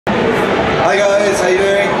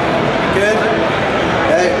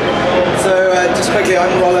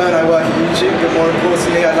I'm Rollo and I work at YouTube, but more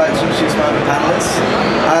importantly I'd like to introduce my other panelists.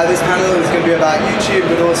 This panel is going to be about YouTube,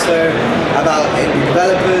 but also about indie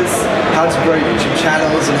developers, how to grow YouTube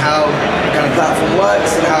channels and how the kind of platform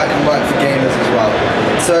works and how it can work for gamers as well.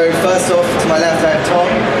 So first off, to my left I have Tom,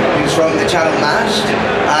 who's from the channel Mashed.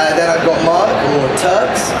 Then I've got Mark, or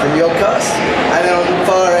Turks, from Yodcast. And then on the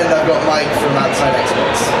far end I've got Mike from Outside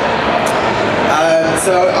Xbox.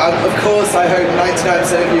 Of course, I hope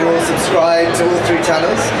 99% of you all subscribe to all three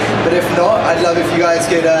channels, but if not, I'd love if you guys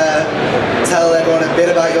could tell everyone a bit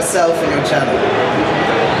about yourself and your channel.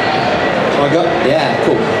 Yeah,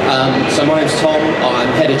 cool. So my name's Tom, I'm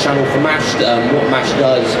head of channel for Mashed. What Mashed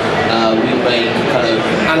does, we make kind of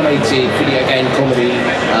animated video game comedy,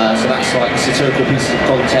 so that's like satirical pieces of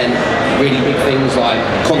content, really big things like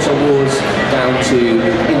console wars, down to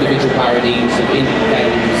individual parodies of indie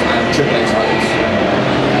games and AAA titles.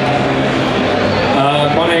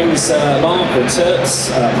 My name's Mark, or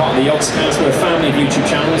Turks, part of the EGX Panel. We're a family of YouTube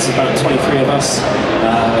channels, about 23 of us.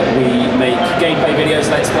 We make gameplay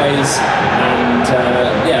videos, let's plays, and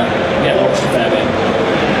yeah, watched a fair bit.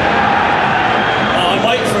 I'm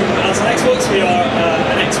Mike from Outside Xbox. We are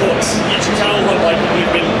an Xbox YouTube channel.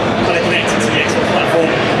 We've been kind of connected to the Xbox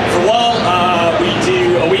platform for a while. We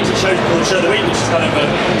do a weekly show called Show of the Week, which is kind of a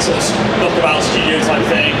sort of knockabout studio type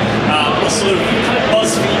thing. Lots of kind of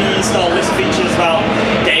BuzzFeed style list features about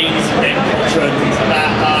games and game culture and things like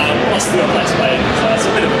that. Lots of let's play. So it's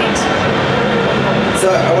a bit of a mix. So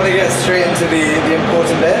I want to get straight into the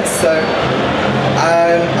important bits. So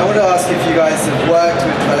I want to ask if you guys have worked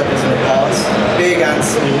with developers in the past, big and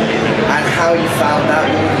small, and how you found that,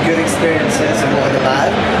 what were the good experiences and what were the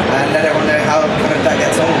bad, and let everyone know how kind of that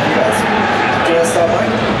gets on with you guys. Do you want to start,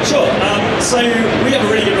 Mike? Sure. So we have a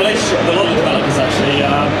really good relationship with a lot of developers actually.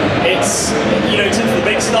 It's, you know, in terms of the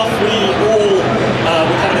big stuff, we all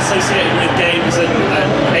were kind of associated with games and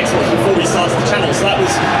Xbox before we started the channel, so that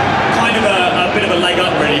was kind of a bit of a leg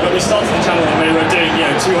up really. But we started the channel when we were doing, you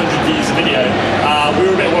know, 200 views a video. We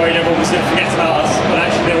were a bit worried everyone was going to forget about us, but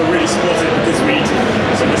actually they were really supportive because we'd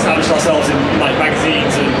sort of established ourselves in like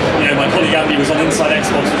magazines, and you know, my colleague Andy was on Inside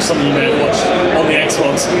Xbox, which some of you may have watched on the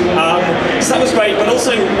Xbox. So that was great, but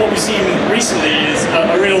also what we've seen recently is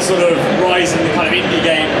a real sort of rise in the kind of indie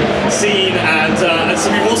game scene, and so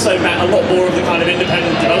we've also met a lot more of the kind of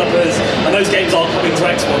independent developers, and those games are coming to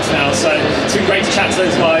Xbox now, so it's been great to chat to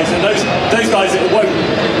those guys, and those guys, it won't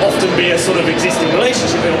often be a sort of existing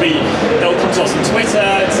relationship. They'll come to us on Twitter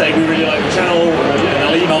and say we really like the channel, or you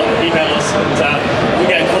know, they'll email us, and we'll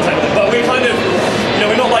get in contact with them. But we're kind of, you know,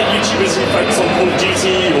 we're not like YouTubers who focus on Call of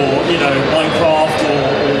Duty or, you know, Minecraft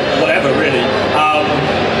or whatever really.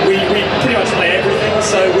 We pretty much play everything,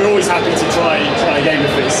 so we're always happy to try a game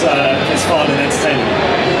if it's fun and entertaining.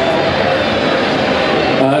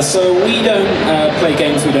 So we don't play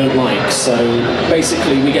games we don't like, so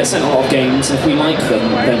basically we get sent a lot of games, and if we like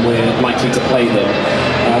them, then we're likely to play them.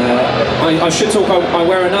 I should talk, I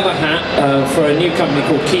wear another hat for a new company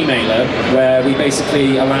called Keymailer, where we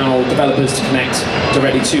basically allow developers to connect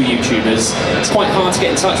directly to YouTubers. It's quite hard to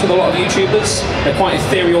get in touch with a lot of YouTubers. They're quite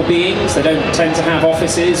ethereal beings, they don't tend to have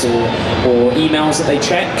offices or emails that they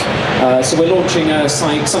check. So we're launching a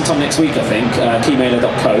site sometime next week, I think,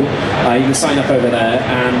 keymailer.co. You can sign up over there,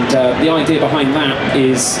 and the idea behind that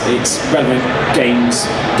is it's relevant games,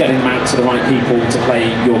 getting them out to the right people to play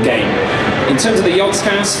your game. In terms of the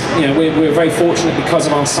Yogscast, you know, we're very fortunate because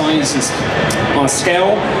of our size and our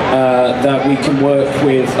scale that we can work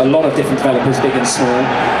with a lot of different developers, big and small.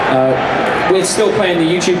 We're still playing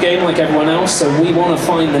the YouTube game like everyone else, so we want to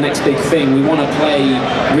find the next big thing. We want to play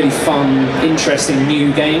really fun, interesting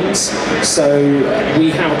new games. So we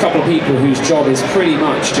have a couple of people whose job is pretty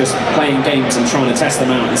much just playing games and trying to test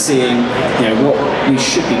them out and seeing, you know, what we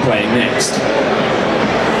should be playing next.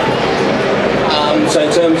 So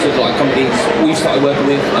in terms of like companies we've started working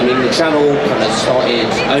with, I mean the channel kind of started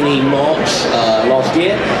only March last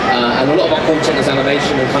year, and a lot of our content is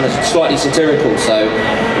animation and kind of slightly satirical, so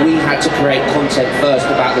we had to create content first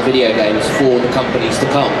about the video games for the companies to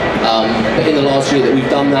come. But in the last year that we've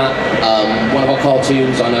done that, one of our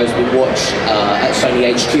cartoons I know has been watched at Sony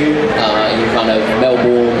HQ in kind of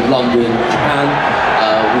Melbourne, London, Japan.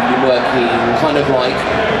 We've been working kind of like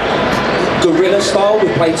guerrilla style with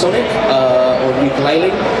Playtonic on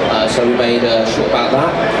ukulele, so we made a short about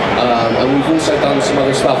that, and we've also done some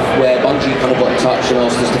other stuff where Bungie kind of got in touch and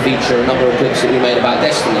asked us to feature a number of clips that we made about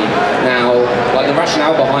Destiny. Now, like the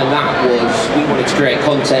rationale behind that was we wanted to create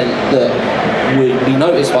content that would be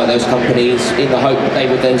noticed by those companies in the hope that they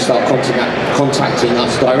would then start contacting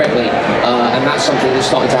us directly, and that's something that's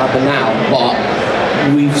starting to happen now. But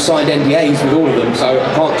we've signed NDAs with all of them, so I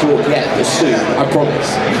can't talk yet, but soon, I promise.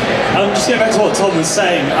 Just going back to what Tom was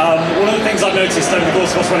saying, one of the things I've noticed over the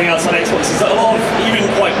course of us running outside Xbox is that a lot of even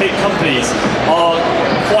quite big companies are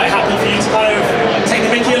quite happy for you to kind of take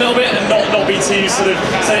the mickey a little bit and not be too sort of,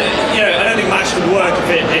 so, you know, I don't think Match would work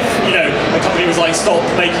if you know, a company was like, stop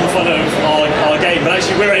making fun of our game, but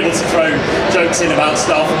actually we're able to throw jokes in about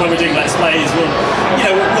stuff, and when we're doing Let's Plays,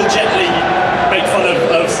 we'll gently make fun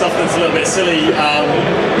of stuff that's a little bit silly,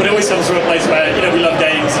 but it always comes from a place where, you know, we love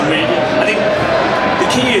games, and I think the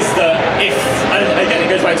key is that if, and again it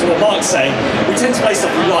goes back to what Mark's saying, we tend to play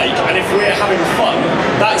stuff we like, and if we're having fun,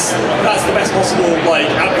 that's the best possible like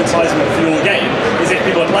advertisement for your game, is if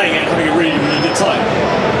people are playing it and having a really, really good time.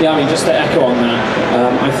 Yeah, I mean, just to echo on that,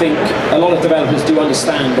 I think a lot of developers do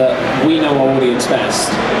understand that we know our audience best.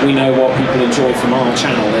 We know what people enjoy from our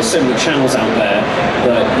channel. There's so many channels out there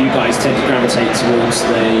that you guys tend to gravitate towards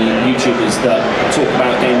the YouTubers that talk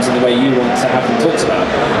about games in the way you want to have them talked about.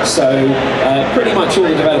 So pretty much all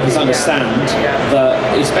the developers understand that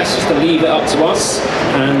it's best just to leave it up to us,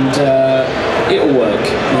 and it'll work.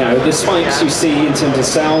 You know, the spikes you see in terms of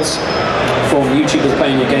sales from YouTubers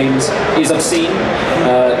playing your games is obscene.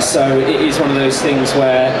 So it is one of those things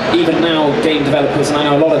where even now game developers, and I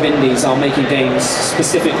know a lot of indies, are making games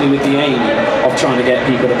specifically with the aim of trying to get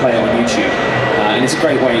people to play on YouTube. And it's a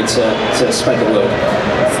great way to spread the word.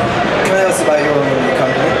 Can I ask about your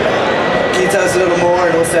company? Can you tell us a little more,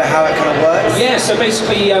 and also how it kind of works? Yeah, so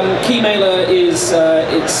basically Keymailer is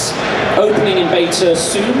it's opening in beta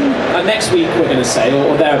soon, next week we're going to say,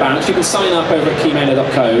 or thereabouts. You can sign up over at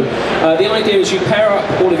keymailer.co. The idea is you pair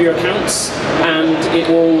up all of your accounts, and it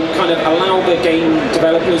will kind of allow the game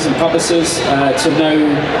developers and publishers to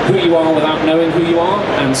know who you are without knowing who you are,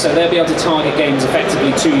 and so they'll be able to target games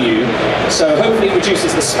effectively to you. So hopefully it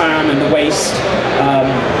reduces the spam and the waste,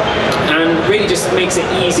 and really just makes it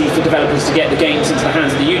easy for developers to get the games into the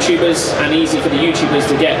hands of the YouTubers, and easy for the YouTubers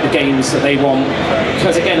to get the games that they want.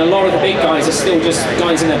 Because again, a lot of the big guys are still just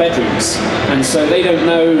guys in their bedrooms, and so they don't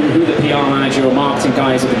know who the PR manager or marketing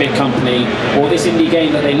guy is of the big company, or this indie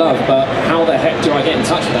game that they love, but how the heck do I get in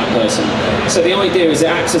touch with that person? So the idea is it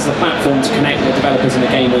acts as the platform to connect the developers and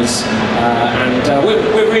the gamers, and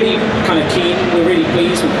we're really kind of keen, we're really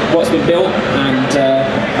pleased with what's been built, and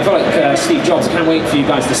I feel like Steve Jobs, I can't wait for you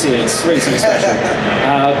guys to see it. It's really something special.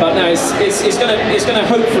 But no, it's going to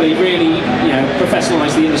hopefully really, you know,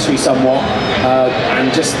 professionalise the industry somewhat,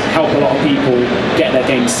 and just help a lot of people get their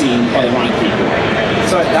games seen by the right people.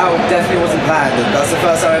 Sorry, that definitely wasn't planned. That's the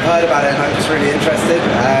first time I've heard about it, and I'm just really interested.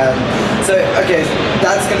 So, okay,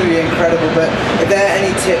 that's going to be incredible, but are there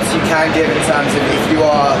any tips you can give in terms of if you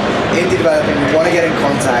are indie developing, you want to get in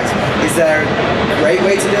contact, is there a great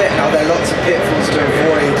way to do it, and are there lots of pitfalls to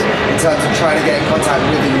avoid in terms of trying to get in contact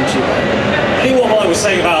with a YouTuber? I think what I was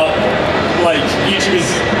saying about like YouTubers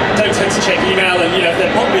don't tend to check email, and you know, if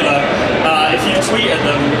they're popular, if you tweet at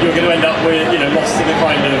them, you're going to end up with, you know, lost in a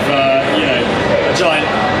kind of you know, a giant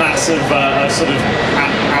mass of sort of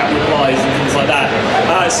at replies and things like that.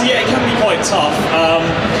 So yeah, it can be quite tough.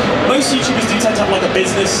 Most YouTubers do tend to have like a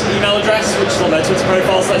business email address, which is on their Twitter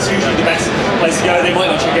profiles. So that's usually the best place to go. They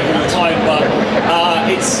might not check it all the time, but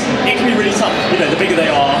it can be really tough. You know, the bigger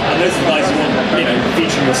they are, and those are the guys who want, you know,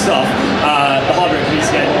 featuring your stuff, the harder it can be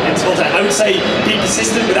to get into contact. I would say be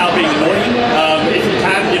persistent without being annoying. If you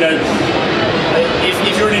can, you know,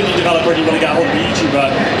 if you're an indie developer and you want to get a hold of a YouTuber,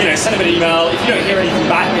 you know, send them an email. If you don't hear anything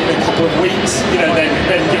back in a couple of weeks, you know, then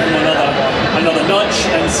give them another nudge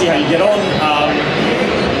and see how you get on.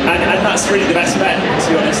 And that's really the best bet, to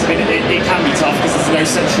be honest. I mean, it can be tough because there's no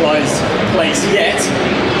centralised place yet.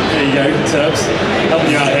 There you go, Terps,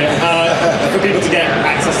 helping you out here, for people to get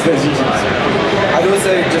access to those YouTubers. I'd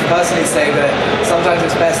also just personally say that sometimes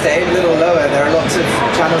it's best to aim a little lower. There are lots of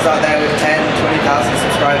channels out there with 10,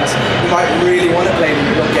 20,000 subscribers who might really want to play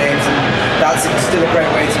your games, and that's still a great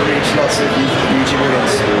way to reach lots of YouTube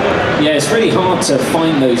audience. Yeah, it's really hard to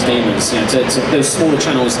find those gamers, you know, to those smaller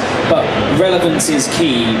channels, but relevance is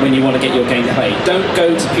key when you want to get your game played. Don't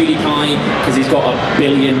go to PewDiePie because he's got 1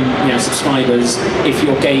 billion, you know, subscribers if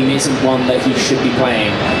your game isn't one that he should be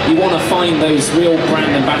playing. You want to find those real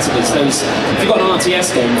brand ambassadors. Those, if you've got an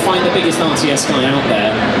RTS game, find the biggest RTS guy out there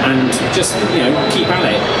and just, you know, keep at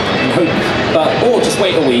it and hope. Or just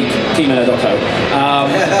wait a week, keymailer.co.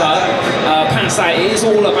 Past that, it is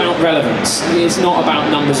all about relevance. It's not about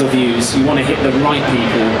numbers of views. You want to hit the right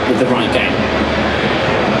people with the right game.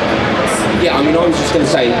 Yeah, I mean, I was just going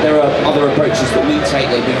to say, there are other approaches that we take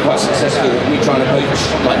that have been quite successful. We try and approach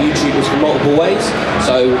like YouTubers from multiple ways.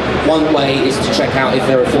 So one way is to check out if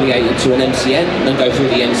they're affiliated to an MCN and go through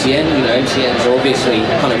the MCN. You know, MCNs are obviously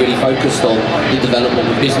kind of really focused on the development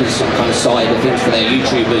and business kind of side of things for their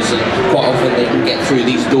YouTubers, and quite often they can get through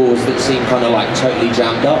these doors that seem kind of like totally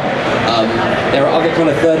jammed up. There are other kind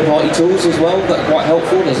of third-party tools as well that are quite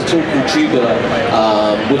helpful. There's a tool called Tubular,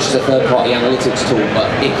 which is a third-party analytics tool, but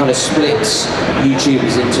it kind of splits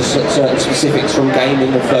YouTubers into certain specifics from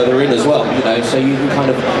gaming and further in as well, you know, so you can kind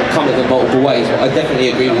of come at them multiple ways. But I definitely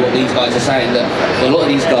agree with what these guys are saying, that a lot of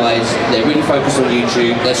these guys, they're really focused on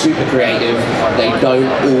YouTube, they're super creative, they don't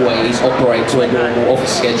always operate to a normal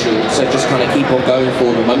office schedule, so just kind of keep on going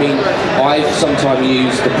for them. I mean, I've sometimes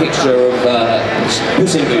used the picture of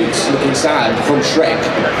Puss in Boots looking sad from Shrek,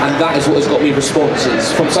 and that is what has got me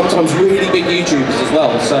responses from sometimes really big YouTubers as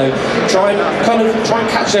well. So try and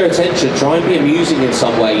catch their attention, try and be amusing in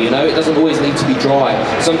some way, you know, it doesn't always need to be dry.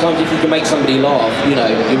 Sometimes if you can make somebody laugh, you know,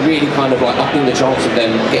 you're really kind of like upping the chance of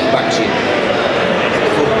them getting back to you.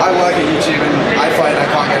 I work at YouTube and I find I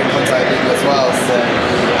can't get in contact with people as well, so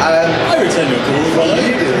I return your call.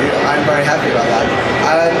 you do. I'm very happy about that.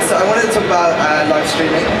 So I wanted to talk about live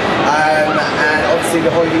streaming, and obviously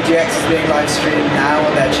the whole EGX is being live streamed now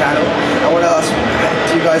on their channel. I want to ask,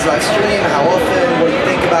 do you guys live stream? How often? What do you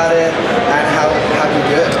think about it? And how do you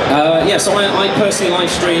do it? Yeah, so I personally live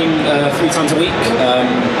stream 3 times a week.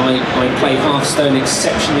 I play Hearthstone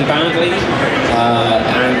exceptionally badly,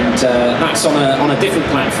 and that's on a different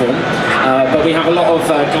platform. But we have a lot of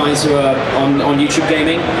guys who are on YouTube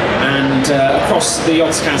gaming, and across the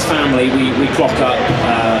Oddscast family, we clock up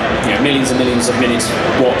you know, millions and millions of minutes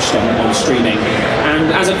watched on streaming.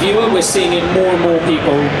 And as a viewer, we're seeing it more and more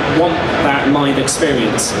people want that live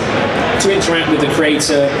experience, to interact with the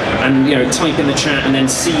creator and, you know, type in the chat and then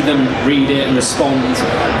see them read it and respond.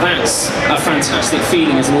 That's a fantastic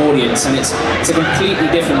feeling as an audience, and it's a completely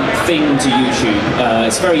different thing to YouTube.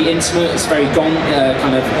 It's very intimate, it's very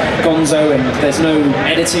kind of gonzo, and there's no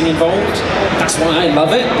editing involved. That's why I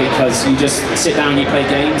love it, because you just sit down, you play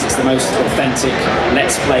games. It's the most authentic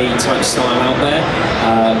let's play type style out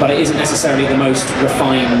there, but it isn't necessarily the most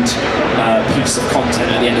refined piece of content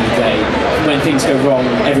at the end of the day. When things go wrong,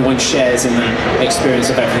 everyone shares in that experience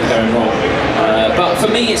of everything going wrong. But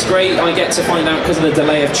for me, it's great. I get to find out, because of the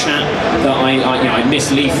delay of chat, that I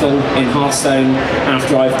miss lethal in Hearthstone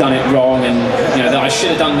after I've done it wrong, and you know that I should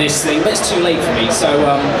have done this thing, but it's too late for me. So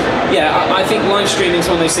yeah, I think live streaming is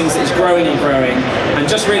one of those things that is growing and growing, and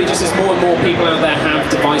just as more and more people out there have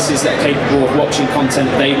devices that are capable of watching content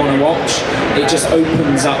they want to watch, it just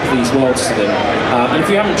opens up these worlds to them. And if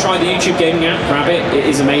you haven't tried the YouTube gaming app, grab it. It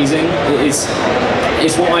is amazing.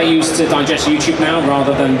 It's what I use to digest YouTube now,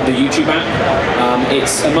 rather than the YouTube app.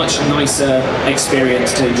 It's a much nicer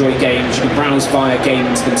experience to enjoy games. You can browse via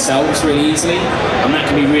games themselves really easily, and that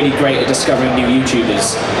can be really great at discovering new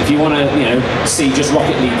YouTubers. If you want to, you know, see just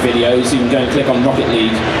Rocket League videos, you can go and click on Rocket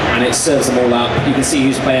League, and it serves them all up. You can see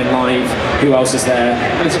who's playing live, who else is there,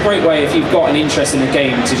 and it's a great way, if you've got an interest in a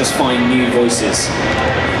game, to just find new voices.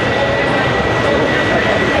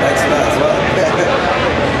 Thanks for that as well.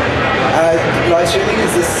 Live streaming,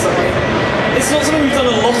 is this something? It's not something we've done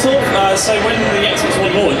a lot of. So when the Xbox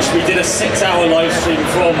One launched, we did a 6-hour live stream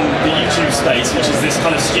from the YouTube space, which is this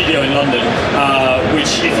kind of studio in London,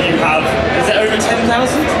 which if you have, is it over 10,000? 5,000.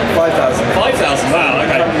 5,000, wow,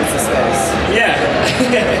 okay. It's the space. Yeah.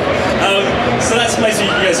 So that's the place where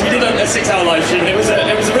you can go. So we did a 6-hour live stream, and it was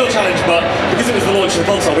a real challenge, but because it was the launch of the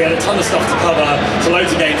console, we had a ton of stuff to cover, so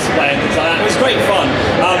loads of games to play and things like that. It was great fun.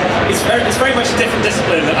 It's very much a different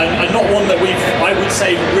discipline, and not one that I would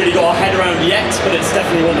say, really got our head around yet, but it's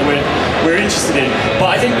definitely one that we're interested in.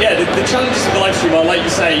 But I think, yeah, the challenges of the live stream are, like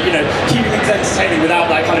you say, you know, keeping things entertaining without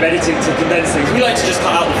that kind of editing to condense things. We like to just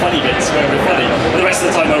cut out the funny bits where we're funny, and the rest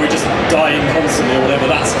of the time where we're just dying constantly or whatever,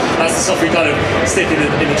 that's the stuff we kind of stick in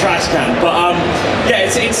the trash can. But yeah,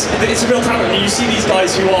 it's a real talent. I mean, you see these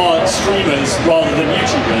guys who are streamers rather than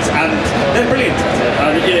YouTubers, and they're brilliant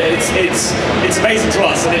at it. Yeah, it's amazing to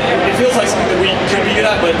us, and it feels like something that we could be good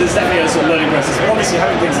at, but there's definitely a sort of learning process. But obviously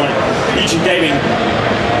having things like YouTube gaming,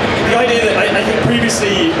 the idea that I think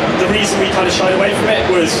previously the reason we kind of shied away from it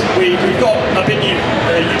was we've got a big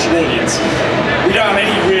YouTube audience. We don't have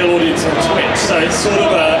any real audience on Twitch, so it's sort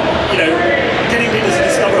of you know, getting people to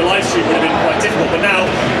discover a live stream would have been quite difficult. But now,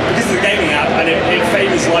 because of the gaming app, and it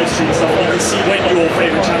favours live stream stuff, you can see when your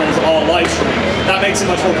favourite channels are live streaming. That makes it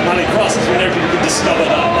much more compelling for us, because we know people can discover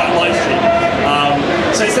that live stream.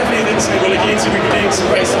 So it's definitely something we're looking into. We've been doing some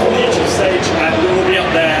great stuff on the YouTube stage, and we will be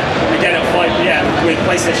up there again at 5 PM with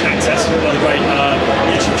PlayStation Access, another great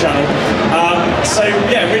YouTube channel. So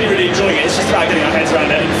yeah, really enjoying it. It's just about getting our heads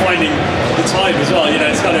around it and finding the time as well. You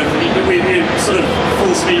know, it's kind of we're sort of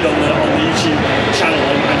full speed on the YouTube channel,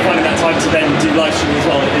 and finding that time to then do live streaming as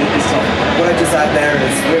well is tough. What I just add there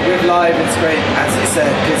is with live, it's great as you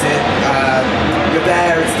said because you're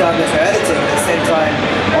there, it's done, there's no editing. At the same time,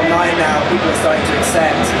 online now, people are starting to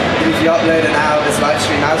accept that if you upload an hour's live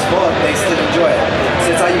stream as VOD, they still enjoy it.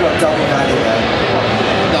 So it's like you've got double value there.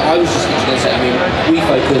 No, I was just going to say, I mean, we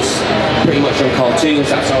focus pretty much on cartoons,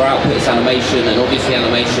 that's our output, it's animation, and obviously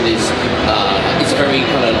animation is it's a very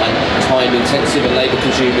kind of like time-intensive and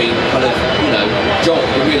labour-consuming kind of, you know, job,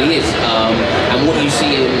 it really is. And what you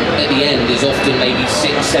see at the end is often maybe 6,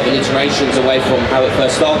 7 iterations away from how it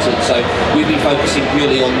first started. So we've been focusing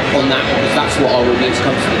purely on that because that's what our audience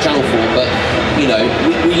comes to the channel for. But, you know,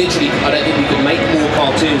 we literally, I don't think we could make more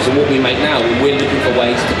cartoons than what we make now. We're looking for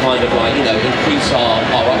ways to kind of like, you know, increase our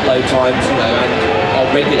upload times, you know, and our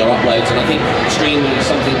regular uploads. And I think streaming is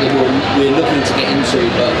something that we're looking to get into,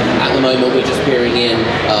 but at the moment we're just peering in,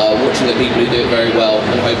 watching the people who do it very well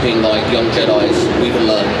and hoping like young Jedis we can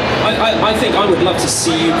learn. I think I would love to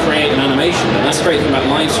see you create an animation, and that's the great thing about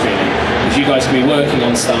live streaming, is you guys can be working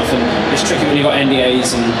on stuff, and it's tricky when you've got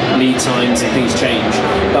NDAs and lead times and things change.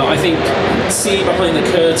 But I think see behind the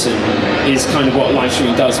curtain is kind of what live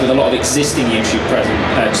streaming does with a lot of existing YouTube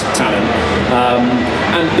talent.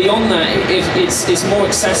 And beyond that, it's more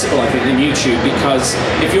accessible, I think, than YouTube, because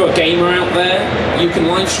if you're a gamer out there, you can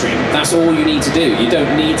live stream. That's all you need to do. You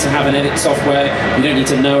don't need to have an edit software. You don't need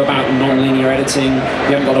to know about non-linear editing.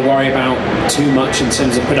 You haven't got to worry about too much in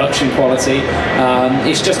terms of production quality.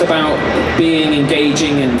 It's just about being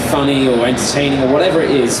engaging and funny or entertaining or whatever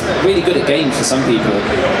it is. Really good at games for some people.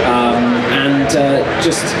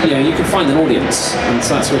 Just, you know, you can find an audience, and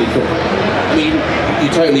so that's really cool. I mean,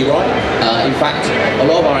 you're totally right. In fact, a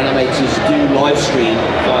lot of our animators do live stream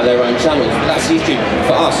via their own channels. But that's YouTube.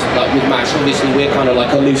 For us, like with Max, obviously we're kind of like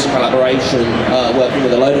a loose collaboration, working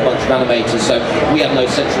with a bunch of animators. So we have no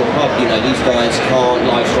central hub. You know, these guys can't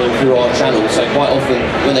live stream through our channel. So quite often,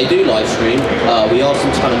 when they do live stream, we ask them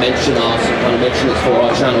to kind of mention us, and kind of mention it's for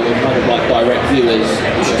our channel, and kind of like direct viewers.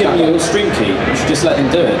 You should give them your stream key. You should just let them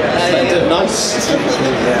do it. Just let them do it. Nice.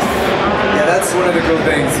 Yeah, that's one of the cool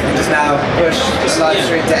things. You can just now push the live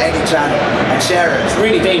stream to any channel and share it. It's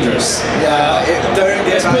really dangerous. Yeah,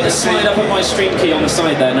 Let's put the slide up on my stream key on the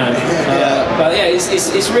side there now. But yeah,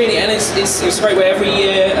 it's really, and it's a great way. Every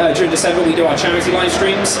year during December we do our charity live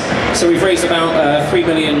streams. So we've raised about 3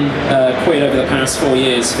 million quid over the past 4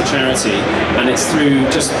 years for charity, and it's through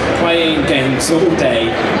just playing games all day,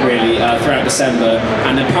 really, throughout December,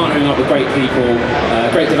 and then partnering up with great people,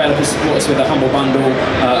 great developers support us with a humble bundle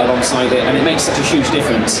alongside it, and it makes such a huge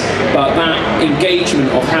difference. But that engagement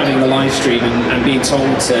of having the live stream and being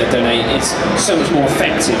told to donate is so much more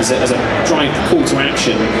effective as a drive call to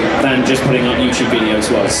action than just putting up YouTube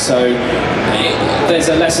videos was. So there's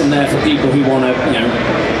a lesson there for people who want to, you know,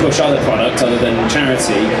 push other products other than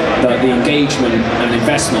charity, that the engagement and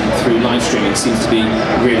investment through live streaming seems to be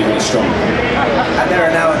really strong. And there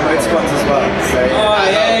are now emoticons as well. So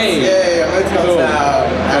yay! Yeah, emoticons cool. now.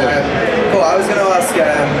 Cool. I was going to ask,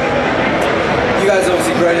 you guys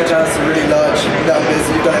obviously grown your channels to really large numbers.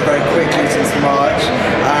 You've done it very quickly since March.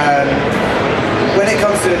 When it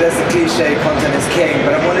comes to it, there's the cliche, content is king,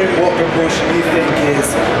 but I'm wondering what proportion you think is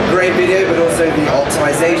great video, but also the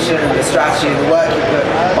optimization and the strategy and the work you put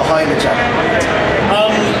behind the channel.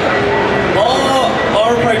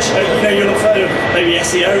 Our approach, you know, you'll have heard of maybe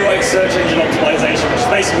SEO, right? Search engine optimization, which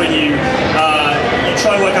is basically when you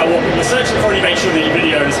try and work out what people are searching for, and you make sure that your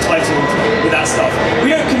video is titled with that stuff. We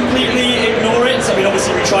don't completely ignore it. I mean,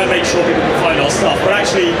 obviously we try and make sure people can find our stuff, but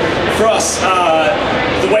actually for us,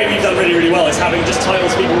 the way we've done really well is having just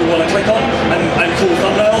titles people will want to click on and cool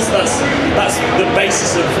thumbnails. That's the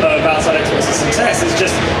basis of Outside Xbox's success. Is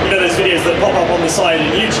just, you know, those videos that pop up on the side in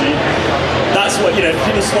YouTube. That's what, you know, if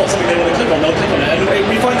people spot something they want to click on, they'll click on it. And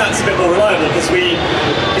we find that's a bit more reliable because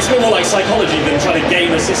it's a bit more like psychology than trying to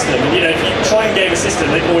game a system. And, you know, if you try and game a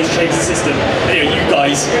system, they can always change the system. Anyway, you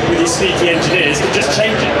guys with your sneaky engineers can just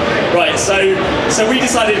change it, right? So we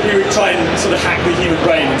decided we would try and sort of hack the human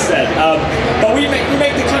brain instead. But we make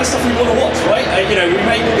the kind of stuff we want to watch, right? You know, we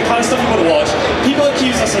make the kind of stuff we want to watch. People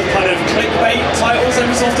accuse us of kind of clickbait titles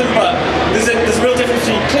every so often, but there's a real difference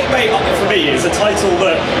between clickbait. For me, is a title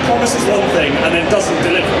that promises one thing and then doesn't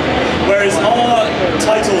deliver. Whereas our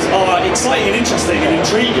titles are exciting and interesting and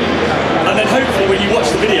intriguing, and then hopefully when you watch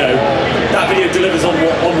the video, that video delivers on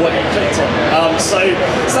what you clicked on. So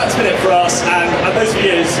that's been it for us, and those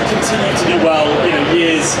videos continue to do well, you know,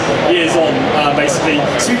 years on, basically.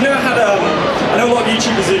 So we've never had, I know a lot of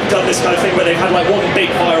YouTubers who've done this kind of thing where they've had like one big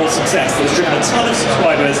viral success that's driven a ton of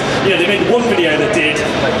subscribers. You know, they made one video that did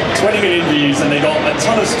 20 million views and they got a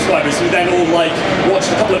ton of subscribers who then all like watched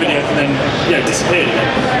a couple of videos and then, you know, disappeared again.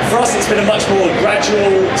 For us, it's been a much more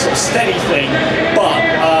gradual, sort of steady thing, but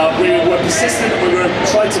we were persistent, we were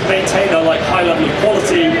trying to maintain a like high level of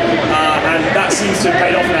quality, and that seems to have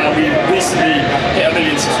paid off now. We recently hit 1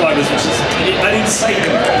 million subscribers, which is an insane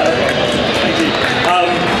thank you.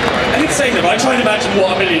 An insane number. I try and imagine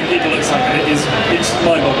what 1 million people looks like, and it's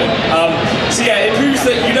mind-boggling. So yeah, it proves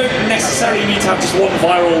that you don't necessarily need to have just one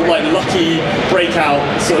viral, like lucky breakout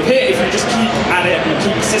sort of hit. If you just keep at it and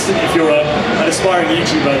keep persistent, if you're an aspiring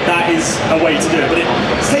YouTuber, that is a way to do it. But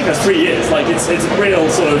it's taken us 3 years. Like it's a real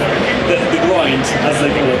sort of the grind, as they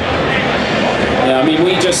call it. Yeah, I mean,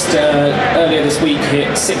 we just earlier this week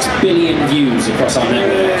hit 6 billion views across our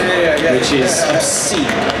network, which is obscene.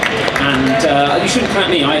 And you shouldn't count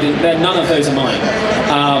me. None of those are mine.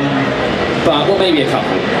 But well, maybe a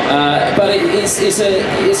couple. But it's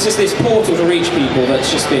just this portal to reach people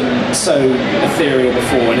that's just been so ethereal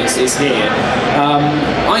before, and it's here.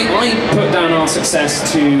 I put down our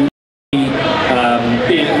success to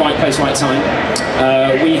being at the right place, right time.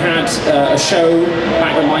 We had a show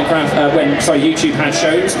back when YouTube had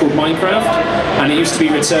shows called Minecraft, and it used to be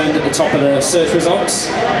returned at the top of the search results.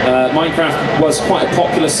 Minecraft was quite a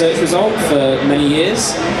popular search result for many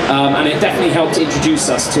years, and it definitely helped introduce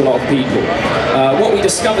us to a lot of people. What we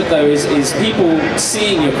discovered though is people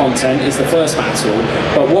seeing your content is the first battle,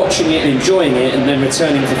 but watching it and enjoying it and then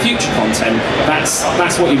returning for future content,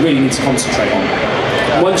 that's what you really need to concentrate on.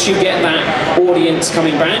 Once you get that audience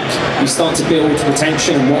coming back, you start to build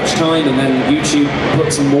retention and watch time, and then YouTube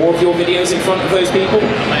puts more of your videos in front of those people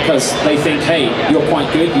because they think, hey, you're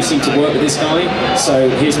quite good, you seem to work with this guy, so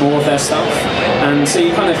here's more of their stuff. And so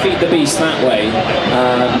you kind of feed the beast that way.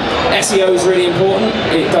 SEO is really important.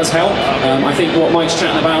 It does help. I think what Mike's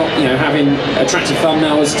chatting about, you know, having attractive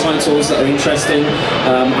thumbnails, titles that are interesting.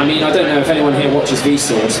 I mean, I don't know if anyone here watches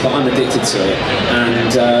Vsauce, but I'm addicted to it.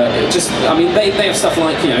 And I mean, they have stuff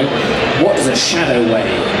like, you know, what does a shadow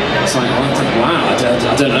weigh? It's like, wow,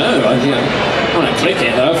 I don't know. I'm gonna click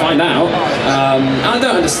it though, find out. I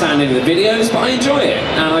don't understand any of the videos, but I enjoy it.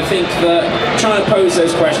 And I think that trying to pose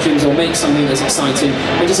those questions or make something that's exciting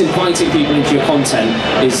and just inviting people into your content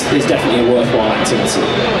is definitely a worthwhile activity.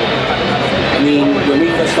 I mean, when we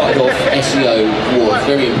first started off, SEO was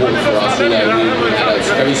very important for us. You know, we had a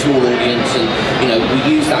very small audience, and you know,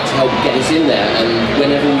 we used that to help get us in there. And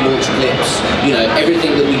whenever we launch clips, you know,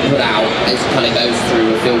 everything that we put out kind of goes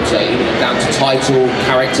through a filter, you know, down to title,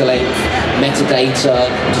 character length, metadata,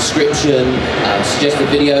 description, suggested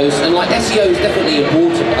videos, and like SEO is definitely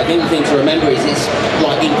important. I think the thing to remember is it's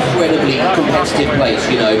like incredibly competitive place.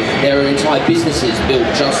 You know, there are entire businesses built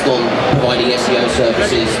just on providing SEO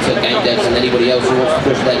services to game devs and anybody else who wants to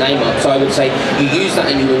push their name up. So I would say you use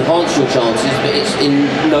that and you enhance your chances, but it's in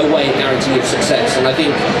no way a guarantee of success. And I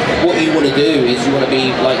think what you want to do is you want to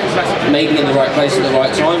be like maybe in the right place at the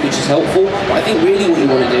right time, which is helpful. But I think really what you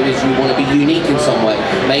want to do is you want to be unique in some way.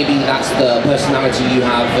 Maybe that's the personality you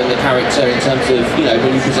have and the character in terms of, you know,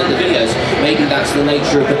 when you present the videos. Maybe that's the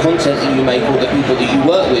nature of the content that you make or the people that you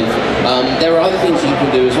work with. There are other things that you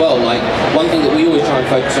can do as well. Like one thing that we always try and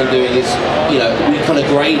focus on doing is, you know, we kind of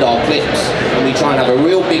grade our clips, and we try and have a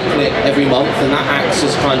real big clip every month, and that acts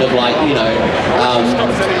as kind of like, you know,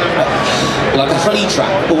 like a honey trap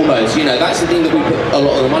almost. You know, that's the thing that we put a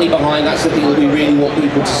lot of the money behind. That's the thing that we really want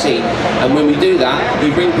people to see. And when we do that,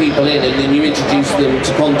 you bring people in and then you introduce them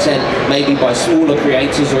to content maybe by smaller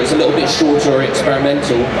creators, or it's a little bit shorter or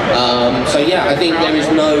experimental. So yeah, I think there is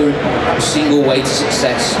no single way to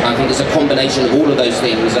success. I think it's a combination of all of those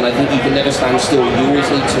things, and I think you can never stand still. You always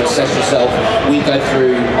need to assess yourself. We go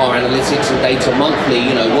through our analytics and data monthly,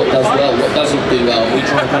 you know, what does well, what doesn't do well. We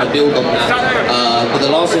try and kind of build on that. But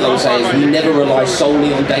the last thing I would say is we never rely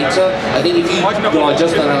solely on data. I think if you rely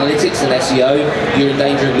just on analytics and SEO, you're in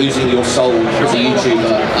danger of losing your soul as a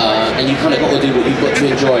YouTuber. And you kind of got to do what you've got to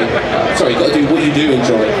enjoy. Sorry, you've got to do what you do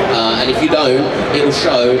enjoy. And if you don't, it will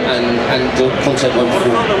show and your content won't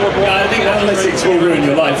perform. Yeah, I think analytics will ruin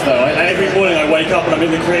your life though. Every morning I wake up and I'm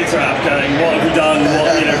in the creator app going, what have we done?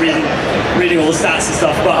 What, you know, reading all the stats and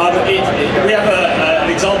stuff. But we have an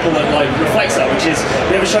example that like reflects that, which is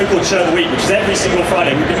we have a show called Show of the Week, which is every single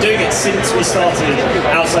Friday. We've been doing it since we started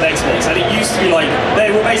Outside Xbox, and it used to be like they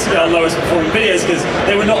were basically our lowest performing videos because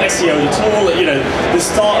they were not SEO'd at all. You know, the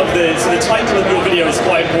start of the title of your video is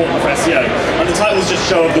quite important for SEO, and the title titles just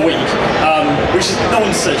show of the week, which is, no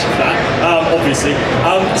one's searching for that, obviously.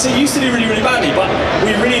 So it used to do really, really badly, but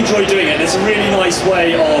we really enjoy doing it. It's a really nice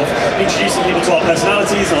way of introducing people to our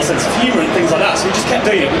personalities and our sense of humour and things like that. So we just kept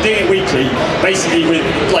doing it. We're doing it weekly, basically with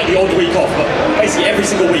like the odd week off, but basically every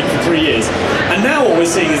single week for 3 years. And now what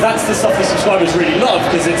we're seeing is that's the stuff the subscribers really love,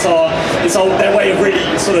 because it's their way of really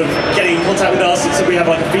sort of getting in contact with us. So we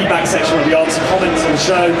have like a feedback section where we answer comments on the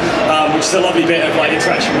show, which is a lovely bit of like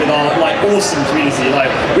interaction with our like awesome community. Like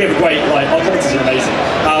we have a great, like our commenters are amazing.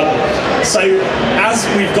 So as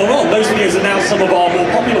we've gone on, those videos are now some of our more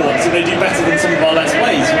popular ones, and they do better than some of our Let's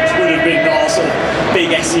Plays, which would have been our sort of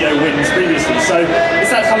big SEO wins previously. So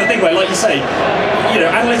it's that kind of thing where, like you say, you know,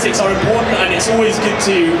 analytics are important, and it's always good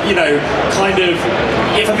to, you know, kind of,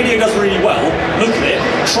 if a video does really well, look at it,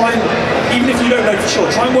 try and, even if you don't know for sure,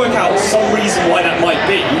 try and work out some reason why that might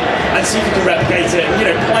be, and see if you can replicate it, and, you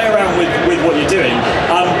know, play around with what you're doing.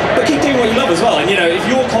 But keep doing what you love as well, and, you know, if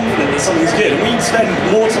you're confident that something's good, and we spend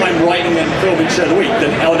more time writing and filming Show of the Week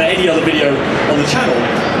than on any other video on the channel,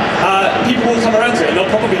 people will come around to it and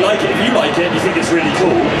they'll probably like it. If you like it and you think it's really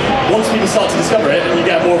cool, once people start to discover it and you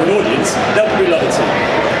get more of an audience, they'll probably love it too.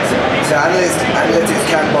 So analytics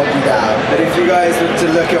can bog you down, but if you guys were to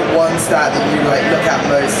look at one stat that you like look at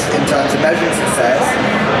most in terms of measuring success,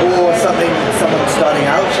 or something someone starting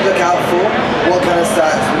out should look out for, what kind of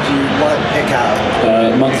stats would you want to pick out?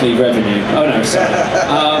 Monthly revenue. Oh no, sorry.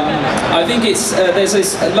 I think it's there's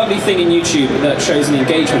this lovely thing in YouTube that shows an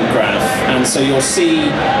engagement graph, and so you'll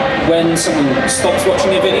see when someone stops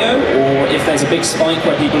watching a video, or if there's a big spike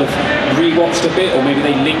where people have rewatched a bit, or maybe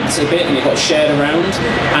they linked a bit and it got shared around.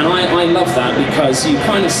 And I love that, because you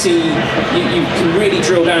kind of see, you can really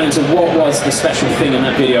drill down into what was the special thing in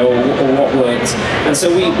that video, or what worked. And so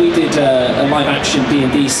we did a live action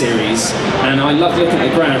D&D series, and I loved looking at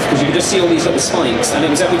the graph, because you could just see all these little spikes, and it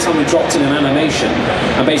was every time we dropped in an animation,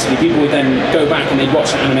 and basically people would then go back and they'd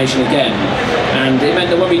watch that animation again. And it meant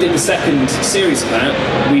that when we did the second series of that,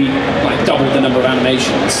 we like doubled the number of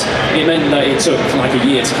animations. It meant that it took like a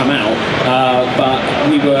year to come out, but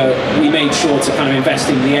we made sure to kind of invest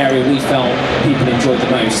in the area we felt people enjoyed the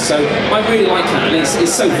most. So I really like that, and it's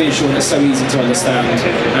so visual and it's so easy to understand,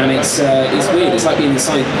 and it's weird. It's like being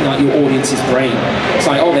inside like your audience's brain. It's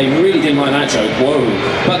like, oh, they really didn't like that joke, whoa,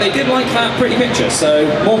 but they did like that pretty picture. So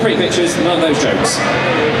more pretty pictures, none of those jokes.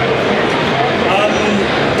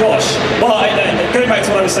 Gosh, well, going back to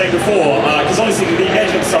what I was saying before, because obviously the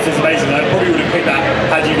engagement stuff is amazing, I probably would have picked that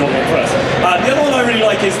had you not gone first. The other one I really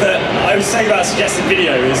like is that I was saying about suggested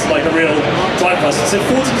video is like a real drive for us. So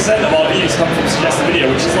 40% of our views come from suggested video,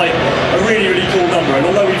 which is like a really, really cool number. And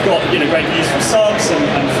although we've got, you know, great views from subs and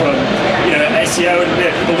from, you know, SEO and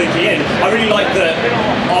people linking in, I really like that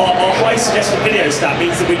our high suggested video stat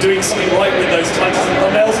means that we're doing something right with those titles and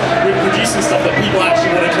thumbnails. We're producing stuff that people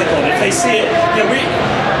actually want to click on. If they see it, you know,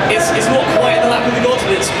 it's not quite in the lap of the gods,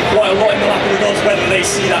 but it's quite a lot in the lap of the gods whether they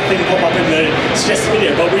see that thing pop up in the suggested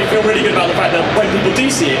video. But we feel really good about the fact that when people do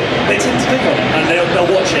see it, they tend to click on it and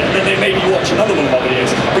they'll watch it, and then they maybe watch another one of our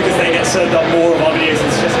videos because they get served up more of our videos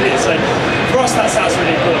than suggested videos. So for us, that sounds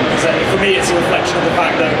really important, because for me, it's a reflection of the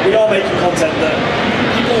fact that we are making content that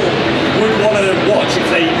people would want to watch if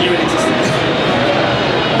they knew it existed.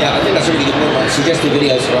 Yeah, I think that's a really good point. Like, suggested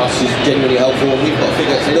videos for us is genuinely helpful. We've got a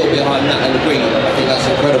figure that's a little bit higher than that, and agree. I think that's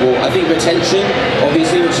incredible. I think retention,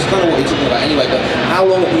 obviously, which is kind of what we're talking about anyway, but how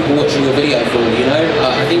long are people watching your video for, you know?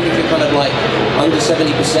 I think if you're kind of like under 70%,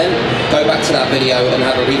 go back to that video and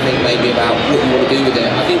have a rethink maybe about what you want to do with it.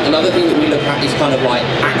 I think another thing that we look at is kind of like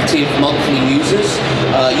active monthly users.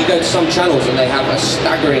 You go to some channels and they have a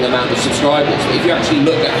staggering amount of subscribers, but if you actually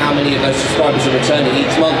look at how many of those subscribers are returning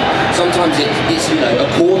each month, sometimes it's you know, a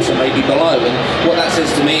quarter, maybe below, and what that says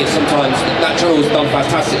to me is sometimes that channel has done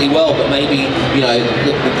fantastically well, but maybe, you know,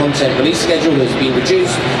 the content release schedule has been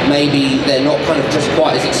reduced, maybe they're not kind of just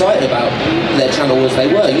quite as excited about their channel as they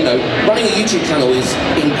were. You know, running a YouTube channel is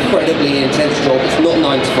incredibly intense job. It's not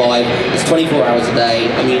 9 to 5, it's 24 hours a day.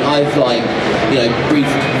 I mean, I've like, you know,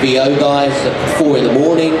 briefed VO guys at 4 in the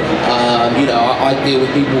morning. You know, I deal with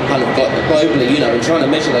people kind of globally, you know, and trying to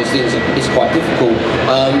measure those things is quite difficult.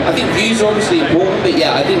 I think views are obviously important, but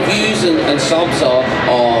yeah, I think views and subs are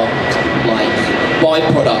like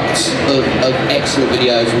byproducts of excellent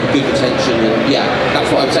videos with good retention, and yeah, that's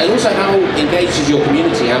what I would say. And also, how engaged is your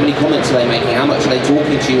community? How many comments are they making? How much are they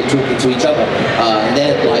talking to you and talking to each other?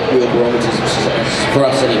 They're like real barometers of success for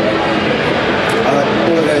us anyway.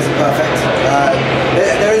 All of those are perfect.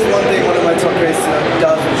 There is one thing one of my top creators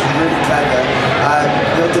does, which is really clever.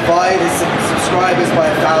 He'll divide his subscribers by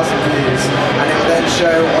 1,000 views, and it will then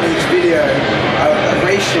show on each video a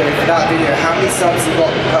ratio for that video, how many subs he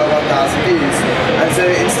got per 1,000 views.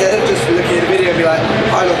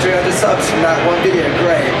 from that one video,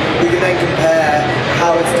 great. You can then compare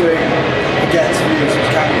how it's doing against views, which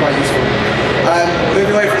can be quite useful.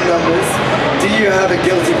 Moving away from numbers, do you have a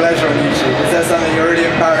guilty pleasure on YouTube? Is there something you're really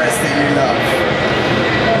embarrassed that you love?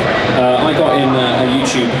 I got in a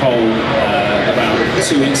YouTube poll about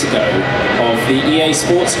 2 weeks ago of the EA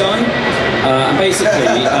Sports guy. And basically,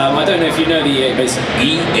 I don't know if you know the EA, but it's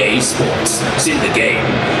EA Sports. It's in the game.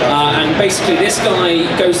 And basically, this guy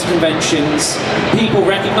goes to conventions, people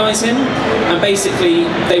recognize him, and basically,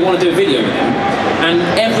 they want to do a video with him. And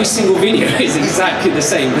every single video is exactly the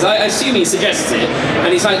same, because I assume he suggests it,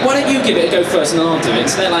 and he's like, why don't you give it a go first and then I'll do it?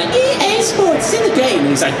 So they're like, EA Sports, it's in the game. And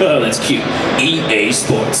he's like, oh, that's cute. EA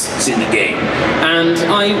Sports, it's in the game. And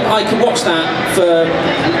I could watch that for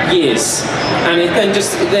years. And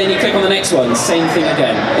then you click on the next one, same thing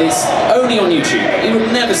again. It's only on YouTube. You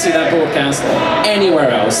would never see that broadcast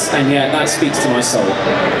anywhere else, and yet that speaks to my soul.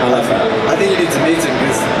 I love that. I think you need to meet him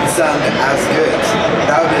because you sound as good.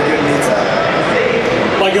 That would be a good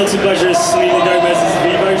meetup. My guilty pleasure is Selena Gomez's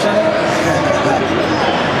Vivo channel.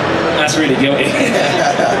 That's really guilty.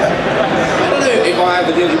 I don't know if I have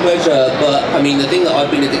a guilty pleasure, but I mean the thing that I've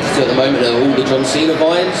been addicted to at the moment are all the John Cena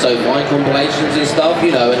vines, so Vine compilations and stuff,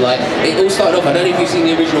 you know, and like it all started off. I don't know if you've seen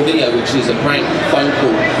the original video, which is a prank phone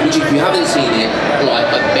call. Which if you haven't seen it, like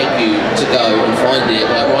I beg you to go and find it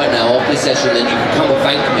like right now after this session, then you can come and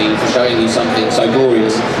thank me for showing you something so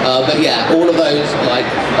glorious. But yeah, all of those, like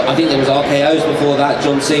I think there was RKO's before that,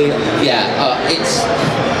 John Cena. Yeah,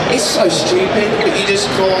 it's so stupid, but you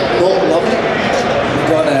just can't not love it. We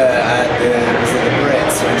got her at the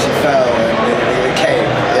Brits when she fell in the cave,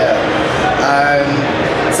 yeah.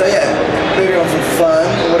 So yeah, moving on from fun,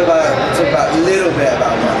 what about, talk about a little bit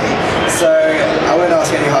about money. So, I won't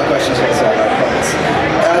ask any hard questions whatsoever, I promise.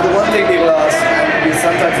 The one thing people ask, and we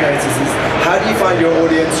sometimes notice, is how do you find your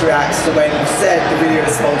audience reacts to when you've said the video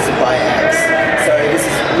is sponsored by X? So this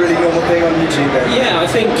is a really normal thing on YouTube then? Yeah, I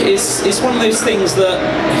think it's one of those things that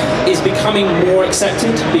is becoming more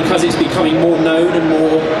accepted because it's becoming more known and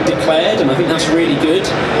more declared, and I think that's really good.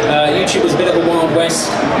 YouTube is a bit of a Wild West,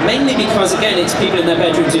 mainly because, again, it's people in their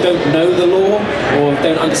bedrooms who don't know the law or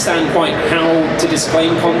don't understand quite how to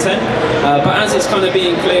disclaim content. But as it's kind of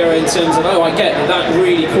being clearer in terms of, oh, I get that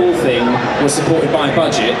really cool thing was supported by a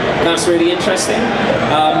budget, that's really interesting.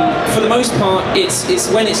 For the most part, it's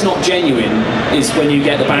when it's not genuine is when you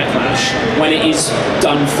get the backlash. When it is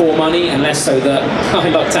done for money, and less so that I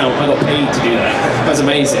lucked out, I got paid to do that. That's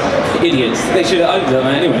amazing. Idiots. They should have done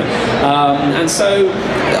that anyway. And so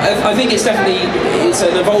I think it's definitely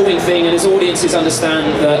an evolving thing, and as audiences understand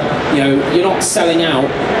that, you know, you're not selling out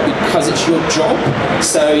because it's your job.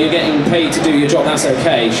 So you're getting paid to do your job. That's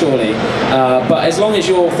okay, surely. But as long as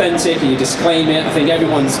you're authentic and you disclaim it, I think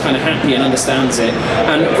everyone's kind of happy and understands it.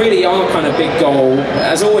 And really, our kind of big goal,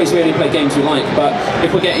 as always, we only play games we like. But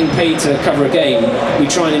if we're getting paid to cover a game, we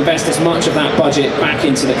try and invest as much of that budget back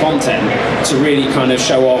into the content to really kind of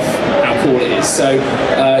show off how cool it is. So,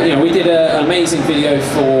 you know, we did an amazing video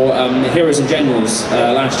for Heroes and Generals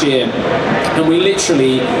last year, and we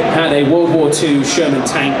literally had a World War II Sherman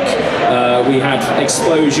tank. We had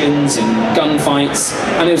explosions and gunfights,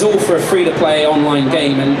 and it was all for a free-to-play online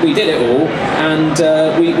game, and we did it all,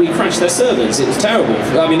 and we crashed their servers. It was terrible.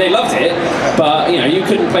 I mean, they loved it, but, you know, you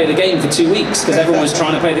couldn't play the game for 2 weeks because everyone was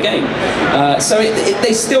trying to play the game. So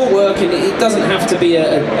they still work, and it doesn't have to be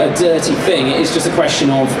a dirty thing. It's just a question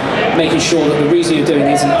of making sure that the reason you're doing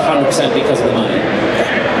it isn't 100% because of the money.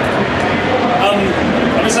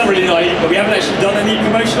 It's not really naive, but we haven't actually done any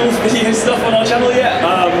promotional video stuff on our channel yet.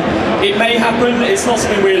 It may happen. It's not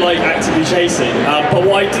something we're like actively chasing. But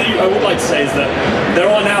what I would like to say is that there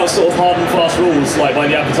are now sort of hard and fast rules, like by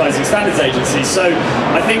the Advertising Standards Agency. So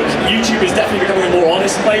I think YouTube is definitely becoming a more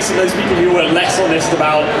honest place, and those people who were less honest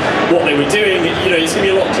about what they were doing, you know, it's going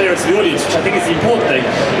to be a lot clearer to the audience, which I think is the important thing.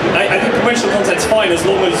 I think promotional content's fine as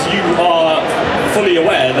long as you are fully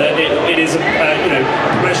aware that it is, you know,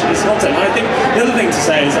 promotional content. And I think the other thing to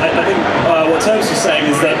say is, I think what Terms was saying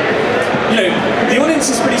is that, you know, the audience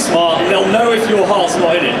is pretty smart, and they'll know if your heart's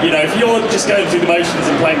not in it. You know, if you're just going through the motions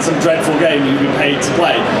and playing some dreadful game you've been paid to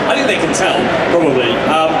play, I think they can tell, probably.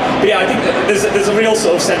 But yeah, I think that there's a real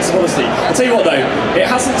sort of sense of honesty. I'll tell you what though, it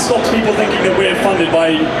hasn't stopped people thinking that we're funded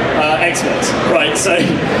by experts, right? So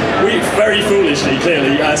we very foolishly,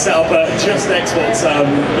 clearly, set up a Just Exports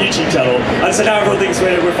YouTube channel, and so now everyone thinks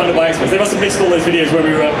we're funded by experts. They must have missed all those videos where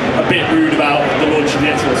we were a bit rude about the launch of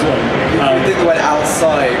the Exports one. I think the word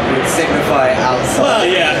outside would signify outside. Well,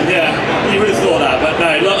 yeah, you would have thought that, but no,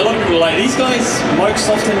 a lot of people are like, these guys,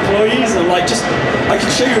 Microsoft employees, and I'm like, just, I can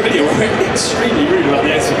show you a video where we're extremely rude about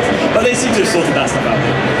the experts, but they seem to have sorted that stuff out.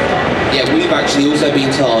 Yeah, we've actually also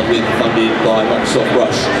been tasked with funded by Microsoft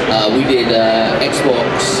Rush. We did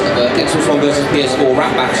Xbox One versus PS4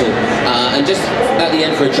 rap battle, and just at the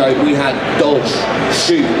end for a joke, we had Dodge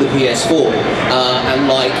shoot the PS4, and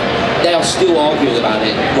like they are still arguing about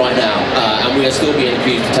it right now, and we are still being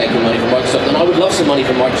accused of taking money from Microsoft. And I would love some money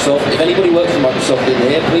from Microsoft. If anybody works for Microsoft in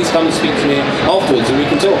here, please come and speak to me afterwards, and we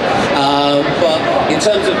can talk. But in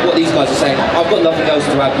terms of what these guys are saying, I've got nothing else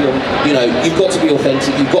to add. You know, you've got to be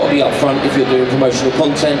authentic. You've got to be upfront if you're doing promotional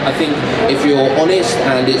content. I think if you're honest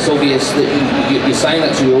and it's obvious that you're saying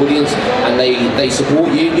that to your audience and they support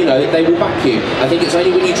you, you know, they will back you. I think it's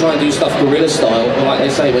only when you try and do stuff guerrilla style, or like they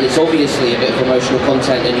say, when it's obviously a bit of promotional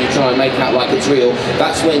content and you try and make out like it's real,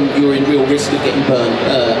 that's when you're in real risk of getting burned.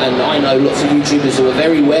 And I know lots of YouTubers who are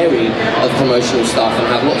very wary of promotional stuff and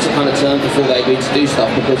have lots of kind of terms before they agree to do stuff,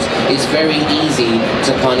 because it's very easy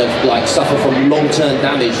to kind of like suffer from long-term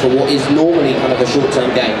damage for what is normally kind of a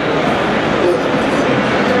short-term gain.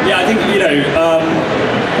 Yeah, I think, you know,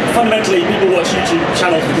 fundamentally people watch YouTube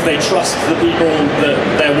channels because they trust the people that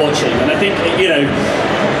they're watching, and I think, you know,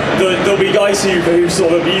 there'll be guys who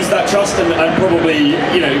sort of abuse that trust and probably,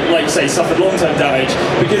 you know, like you say, suffered long-term damage,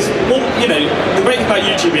 because, well, you know, the great thing about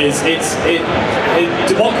YouTube is it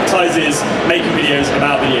democratizes making videos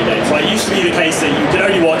about video games. Like, it used to be the case that you could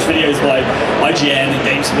only watch videos by IGN and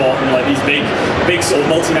GameSpot and like these big sort of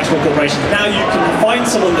multinational corporations. Now you can find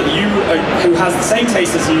someone that who has the same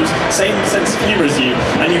taste as you, same sense of humor as you,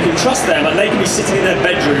 and you can trust them, and they can be sitting in their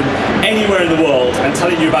bedroom anywhere in the world and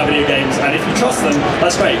telling you about video games, and if you trust them,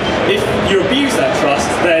 that's great. If you abuse that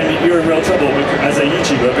trust, then you're in real trouble as a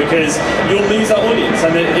YouTuber, because you'll lose that audience,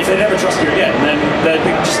 and if they never trust you again, then they're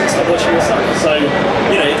just going to stop watching your stuff. So,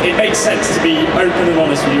 you know, it makes sense to be open and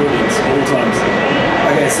honest with your audience at all times.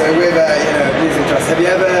 Okay, so with you know, losing trust, have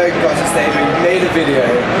you ever got to a stage where you made a video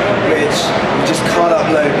which you just can't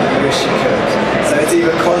upload but you wish you could? So it's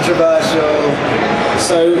either controversial.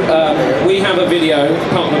 So we have a video,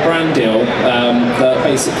 part of a brand deal, that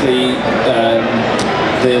basically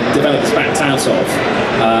the developers backed out of,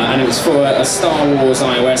 and it was for a Star Wars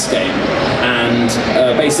iOS game, and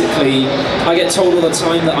basically I get told all the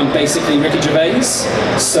time that I'm basically Ricky Gervais,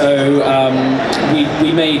 so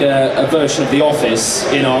we made a version of The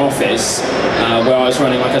Office in our office where I was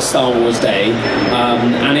running like a Star Wars day,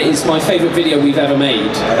 and it is my favourite video we've ever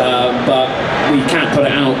made, but we can't put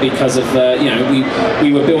it out because of, you know,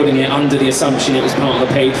 we were building it under the assumption it was part of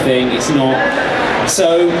a paid thing. It's not.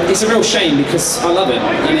 So it's a real shame because I love it,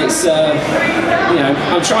 and it's, you know,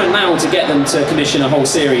 I'm trying now to get them to commission a whole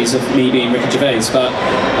series of me being Ricky Gervais, but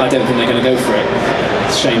I don't think they're going to go for it.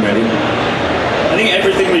 It's a shame, really. I think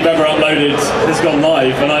everything we've ever uploaded has gone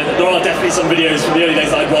live, and there are definitely some videos from the early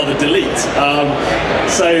days that I'd rather delete.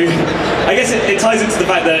 So I guess it ties into the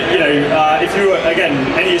fact that, you know, if you're, again,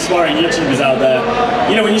 any aspiring YouTubers out there,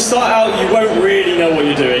 you know, when you start out, you won't really know what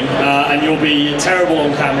you're doing, and you'll be terrible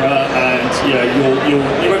on camera, and, you know, you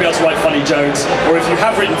won't be able to write funny jokes, or if you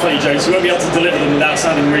have written funny jokes, you won't be able to deliver them without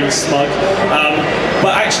sounding really smug.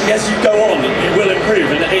 But actually, as you go on, you will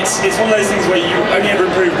improve, and it's one of those things where you only ever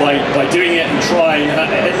improve by doing it and trying.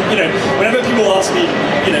 And you know, whenever people ask me,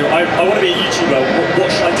 you know, I want to be a YouTuber, what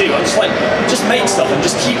should I do? I'm just like, just make stuff and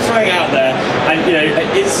just keep throwing it out there. And you know,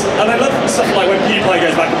 and I love stuff like when PewDiePie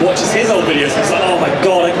goes back and watches his old videos, and it's like, oh my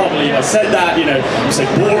god, I can't believe I said that. You know, I'm so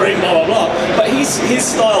boring, blah blah blah. But his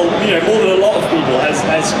style, you know, more than a lot of people,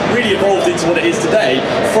 has really evolved into what it is today,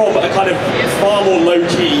 from a kind of far more low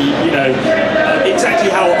key, you know, exactly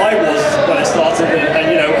how I was when I started,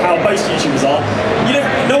 and you know how most YouTubers are. You know,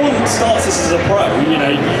 no one starts this as a pro. You know,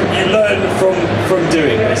 you learn from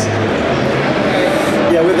doing this.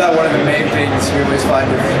 Yeah, with that, one of the main things we always find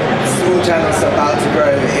with small channels about to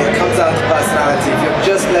grow, it comes down to personality. If you're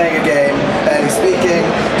just playing a game, barely speaking,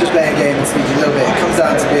 just playing a game and speaking a little bit, it comes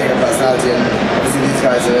down to being a personality, and obviously these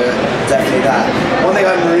guys are definitely that. One thing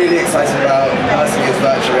I'm really excited about personally is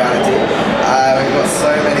virtual reality. We've got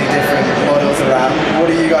so many different models around. What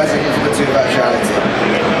are you guys looking forward to with virtual reality?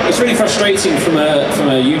 It's really frustrating from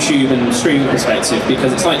a YouTube and streaming perspective,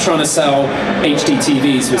 because it's like trying to sell HD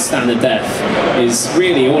TVs with standard def. Is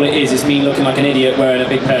really all it is me looking like an idiot wearing a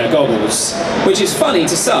big pair of goggles, which is funny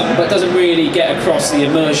to some, but doesn't really get across the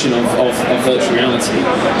immersion of virtual reality.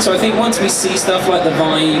 So I think once we see stuff like the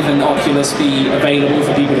Vive and Oculus be available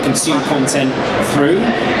for people to consume content through,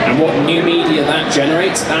 and what new media that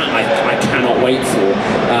generates, that I cannot wait for.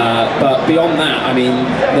 But beyond that, I mean,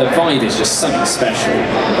 the Vive is just something special.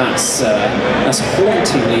 That's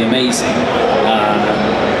hauntingly amazing.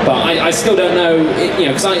 But I still don't know, you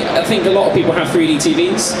know, because I think a lot of people have 3D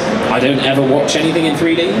TVs. I don't ever watch anything in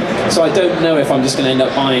 3D, so I don't know if I'm just going to end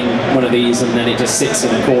up buying one of these and then it just sits in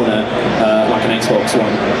a corner like an Xbox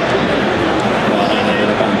One. Well, I don't know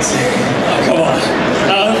the bands. Come on.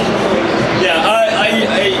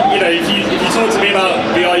 You know, if you talk to me about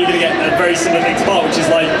VR, you're going to get a very similar thing to Mark, which is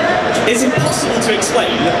like, it's impossible to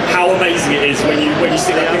explain how amazing it is when you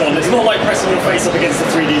stick that thing on. It's not like pressing your face up against a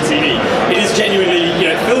 3D TV. It is genuinely,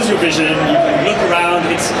 you know, it fills your vision. You can look around.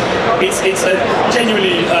 It's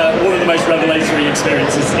genuinely one of the most revelatory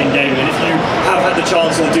experiences in gaming. And if you have had the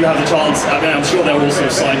chance or do have the chance, I mean, I'm sure they're also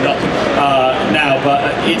signed up now, but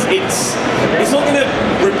it's not going to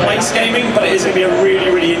replace gaming, but it is going to be a really,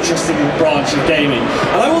 really interesting branch of gaming.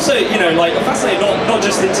 And I'm also, you know, like fascinated not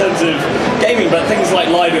just in terms of gaming, but things like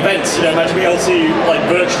live events. You know, imagine being able to like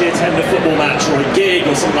virtually attend a football match or a gig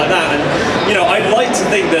or something like that. And you know, I'd like to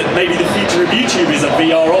think that maybe the future of YouTube is a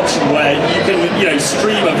VR option where you can, you know,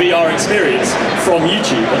 stream a VR experience from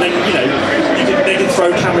YouTube, and then you know, they can throw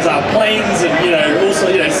cameras out of planes, and you know, also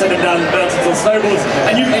you know, send them down mountains on snowboards,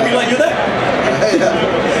 and you'd be like, you're there.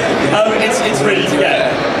 It's really, yeah.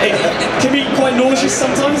 It can be quite nauseous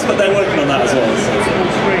sometimes, but they're working on that as well.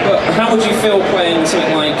 But how would you feel playing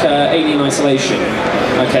something like Alien Isolation?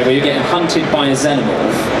 Okay, where you're getting hunted by a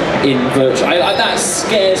xenomorph in virtual. That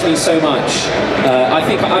scares me so much. I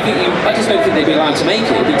just don't think they'd be allowed to make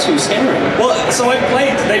it. It'd be too scary. Well, so I've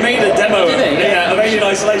played. They made a demo of Alien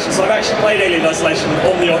Isolation. So I've actually played Alien Isolation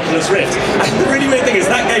on the Oculus Rift. And the really weird thing is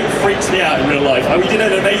that game freaks me out in real life. We did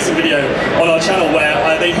an amazing video on our channel where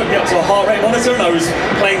they hooked me up to a heart rate monitor, and I was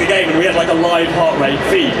playing the game, and we had like a live heart rate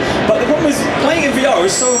feed. But the problem is, playing in VR, I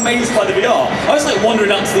was so amazed by the VR. I was like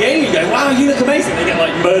wandering up to the alien going, wow, you look amazing. They get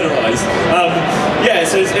like murderized. Yeah,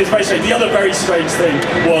 so it's very strange. The other very strange thing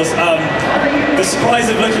was the surprise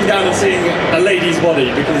of looking down and seeing a lady's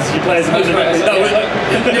body, because you play as a woman.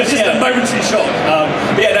 It was just a momentary shock.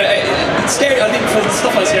 But yeah, no, it's scary. I think for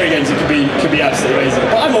stuff like scary games, it could be absolutely amazing.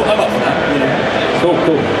 But I'm up for that. You know.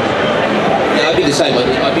 Cool. Yeah, I'd be the same.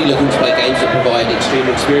 I'd be looking to play games that provide extreme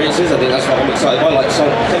experiences. I think that's what I'm excited by. Like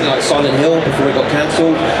something like Silent Hill before it got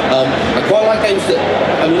cancelled. I quite like games that.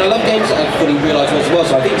 I mean, I love games that I fully realise as well.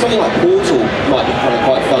 So I think something like Portal might be kind of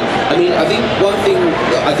quite fun. I mean, I think one thing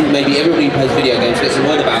that I think maybe everybody who plays video games gets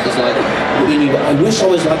annoyed about is like, I wish I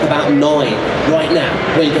was like about 9 right now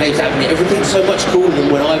when games happening. Everything's so much cooler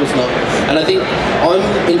than when I was 9. And I think I'm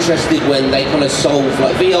interested when they kind of solve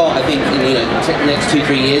like VR. I think in the next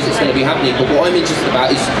 2-3 years it's going to be happening. But what I'm interested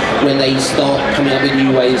about is when they start coming up with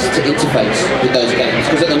new ways to interface with those games.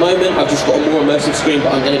 Because at the moment I've just got a more immersive screen,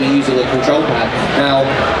 but I'm going to be using a control pad. Now,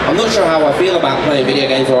 I'm not sure how I feel about playing video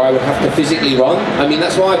games where I would have to physically run. I mean,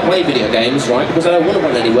 that's why I play video games, right? Because I don't want to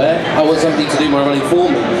run anywhere. I want somebody to do my running for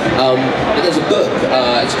me. But there's a book,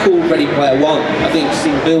 it's called Ready Player One. I think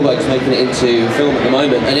Steven Spielberg's making it into film at the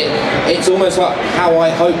moment. And it's almost like how I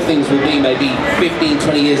hope things will be maybe 15,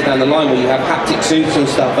 20 years down the line, where you have haptic suits and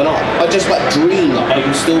stuff. And I just like dream that I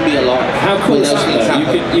will still be alive. How cool is that?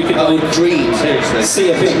 You could I would dream, seriously.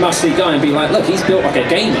 See a big musty guy and be like, look, he's built like a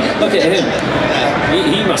gamer. Look at him.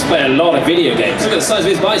 He must play a lot of video games. Look at the size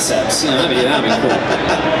of his biceps. You know, that'd be cool.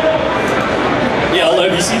 Yeah, although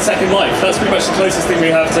have you seen Second Life? That's pretty much the closest thing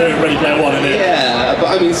we have to Ready Player One, isn't it? Yeah,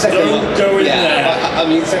 but I mean, Second Life. Go in yeah, there. I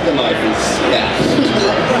mean, Second Life is, yeah.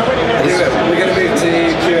 We're going to move to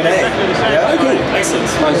Q&A. Yeah? Oh, cool. Excellent.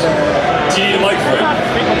 Nice. Do you need a microphone?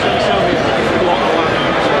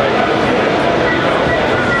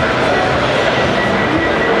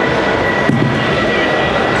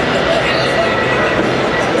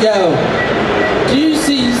 Yo, do you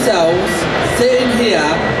see yourselves sitting here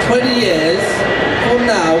 20 years from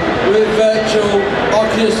now with virtual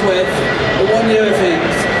Oculus Rift or one of the other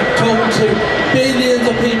things, talking to billions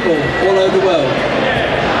of people all over the world?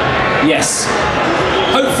 Yes.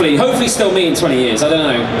 Hopefully still me in 20 years, I don't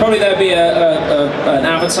know. Probably there'll be an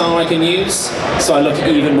avatar I can use, so I look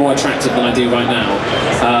even more attractive than I do right now.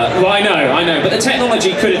 Well, I know, but the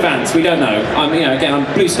technology could advance, we don't know. Again,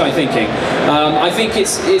 I'm blue sky thinking. I think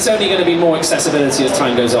it's only going to be more accessibility as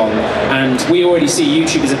time goes on, and we already see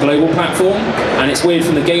YouTube as a global platform, and it's weird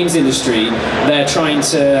from the games industry, they're trying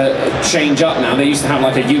to change up now. They used to have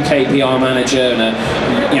like a UK PR manager and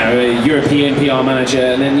a European PR manager,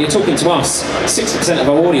 and then you're talking to us, 60% of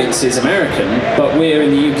our audience is American, but we're in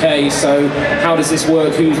the UK, so how does this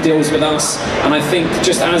work? Who deals with us? And I think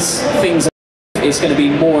just as things it's going to be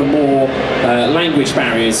more and more language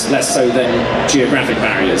barriers, less so than geographic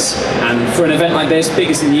barriers. And for an event like this,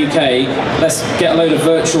 biggest in the UK, let's get a load of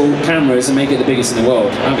virtual cameras and make it the biggest in the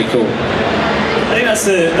world. That'd be cool. I think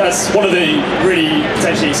that's one of the really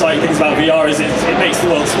potentially exciting things about VR is it makes the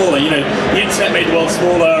world smaller. You know, the internet made the world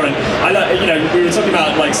smaller, and I like, you know, we were talking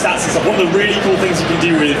about like stats and stuff. One of the really cool things you can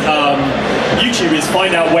do with YouTube is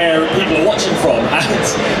find out where people are watching from.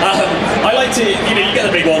 And I like to, you know, you get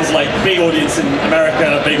the big ones like big audience in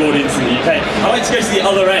America, big audience in the UK. I like to go to the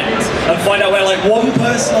other end and find out where like one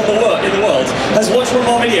person in the world has watched one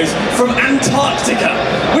of our videos from Antarctica,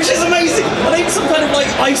 which is amazing. And even some kind of like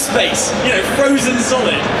ice base, you know, frozen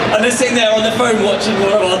solid, and they're sitting there on their phone watching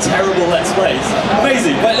one of our terrible Let's Plays.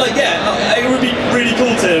 Amazing. But like, yeah, it would be really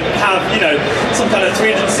cool to have, you know, some kind of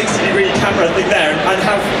 360-degree camera thing there, and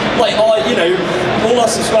have like our, you know, all our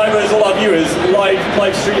subscribers, all our viewers live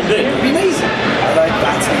streamed in. It'd be amazing. I like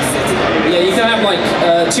that. Yeah, you can have like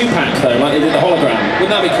 2-pack though, like they did the hologram.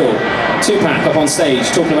 Wouldn't that be cool? 2-pack up on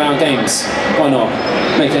stage talking about games. Why not?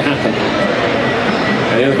 Make it happen.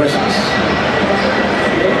 Any other questions?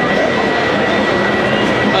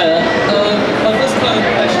 Hi there. My first kind of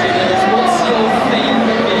question is, what's your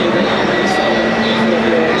favourite video that you released on either of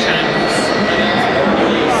your channels?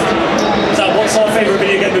 So what's our favourite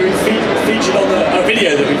video game that we've featured on a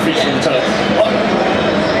video that we've featured on the channel?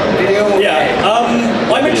 Yeah,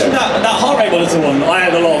 I mentioned that heart rate monitor one. I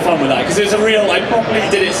had a lot of fun with that because it was a real, I properly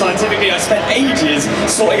did it scientifically. I spent ages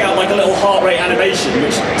sorting out like a little heart rate animation,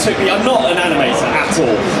 which took me, I'm not an animator at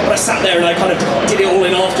all, but I sat there and I kind of did it all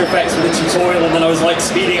in After Effects with a tutorial, and then I was like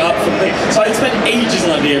speeding it up from things. So I spent ages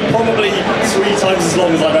on that video, probably 3 times as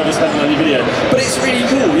long as I've ever spent on any video. But it's really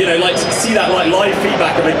cool, you know, like to see that like live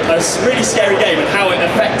feedback of a really scary game and how it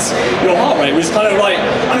affects your heart rate was kind of like,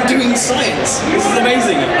 I'm doing science. This is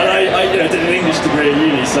amazing. And I you know, did an English degree at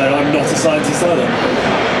uni, so I'm not a scientist either.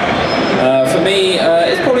 For me,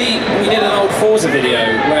 it's probably, we did an old Forza video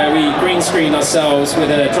where we green screened ourselves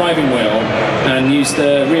with a driving wheel and used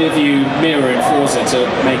the rear view mirror in Forza to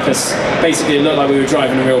make us basically look like we were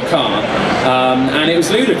driving a real car. And it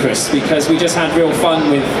was ludicrous because we just had real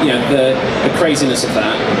fun with, you know, the craziness of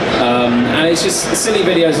that. And it's just silly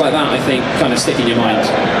videos like that, I think, kind of stick in your mind.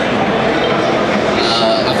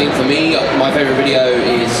 I think for me, my favourite video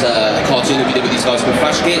is a cartoon that we did with these guys called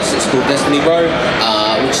Flash Kids. It's called Destiny Bro,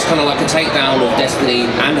 which is kind of like a takedown of Destiny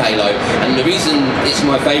and Halo. And the reason it's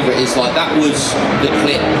my favourite is like that was the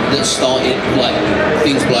clip that started like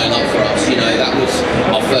things blowing up for us. You know, that was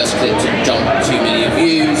our first clip to jump 2 million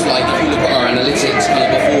views. Like if you look at our analytics, kind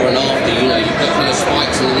of before and after, you know, you've got kind of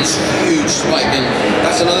spikes and then this huge spike. And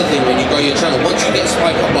that's another thing when you grow your channel. Once you get a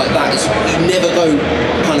spike up like that, you never go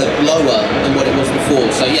kind of lower than what it was before.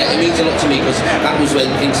 So yeah, it means a lot to me because that was when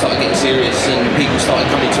things started getting serious and people started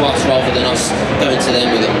coming to us rather than us going to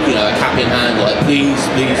them with a, you know, a cap in hand, like please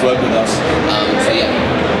work with us. So yeah.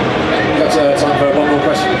 We've got time for one more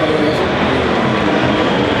question.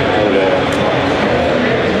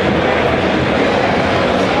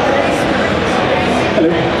 Hello.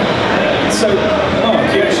 So, Mark,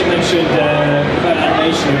 you actually mentioned about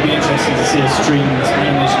animation. It would be interesting to see a streamed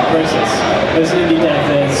animation process. There's an indie dev,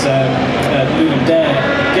 there's Blue and Dare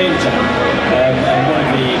game channel, and one of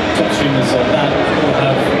the top streamers on that will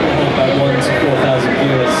have about 1,000 to 4,000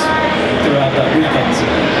 viewers throughout that weekend.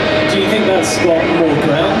 Do you think that's got more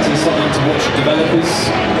ground and something to watch developers?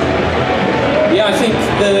 Yeah, I think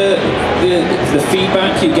the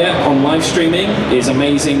feedback you get on live streaming is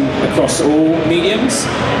amazing across all mediums,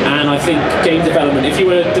 and I think game development, if you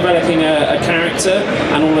were developing a character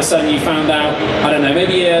and all of a sudden you found out, I don't know,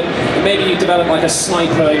 maybe you develop like a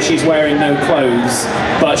sniper and she's wearing no clothes,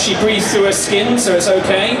 but she breathes through her skin so it's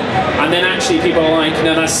okay, and then actually people are like,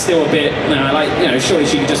 no, that's still a bit, no, like, you know, surely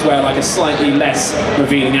she could just wear like a slightly less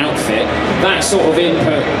revealing outfit. That sort of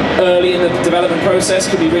input early in the development process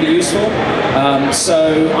could be really useful.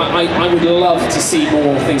 So I would love to see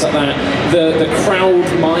more things like that. The crowd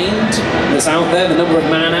mind that's out there, the number of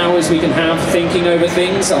man hours we can have thinking over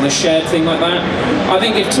things on a shared thing like that. I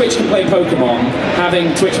think if Twitch can play Pokemon,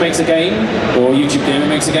 having Twitch makes a game, or YouTube Gamer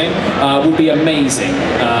makes a game, would be amazing.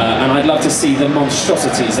 And I'd love to see the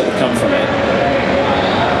monstrosities that would come from it.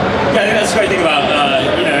 Yeah, I think that's a great thing about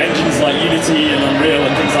you know, engines like Unity and Unreal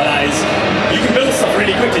and things like that is you can build stuff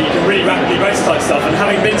really quickly, you can really rapidly prototype stuff, and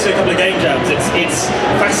having been to a couple of game jams, it's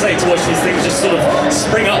fascinating to watch these things just sort of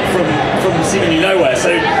spring up from seemingly nowhere.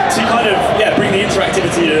 So to kind of, yeah, bring the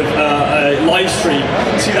interactivity of a live stream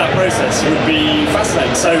to that process would be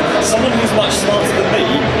fascinating. So someone who's much smarter than me,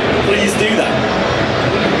 please do that.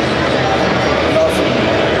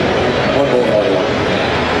 One more final one.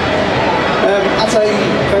 At a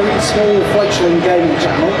very small flight wrestling gaming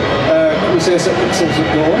channel. We see us at Pixels at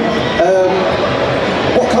Dawn.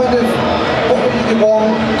 What would be the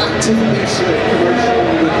one active piece of promotion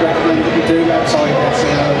you would recommend that we do outside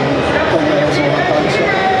SEO and thumbnails and all that kind of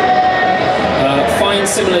stuff? Find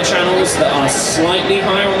similar channels that are slightly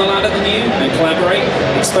higher on the ladder than you and collaborate.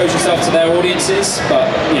 Expose yourself to their audiences, but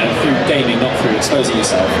through gaming, not through exposing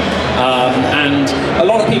yourself. And a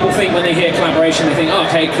lot of people think when they hear collaboration, they think, oh,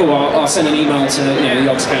 okay, cool, I'll send an email to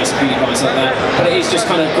EGX Panel, PewDiePie, like that. But it is just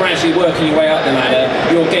kind of gradually working your way up the ladder.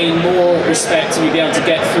 You'll gain more respect and you'll be able to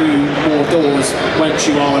get through more doors once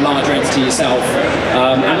you are a larger entity yourself.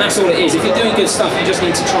 And that's all it is. If you're doing good stuff, you just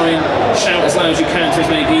need to try and shout as loud as you can to as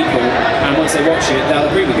many people, and once they watch it, they'll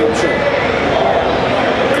agree with you, I'm sure.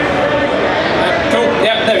 Cool,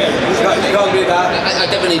 yeah, there we go. You can't do that. I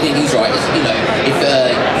definitely think he's right. If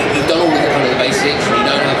you've done all of the kind of the basics and you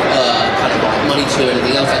don't have kind of like money to do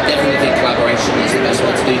anything else, I definitely think collaboration is the best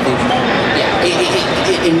way to do things.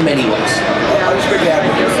 Yeah, in many ways. I'm just quickly add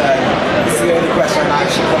because this is the only question I'm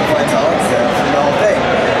actually qualified to answer from the whole thing.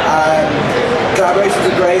 Collaborations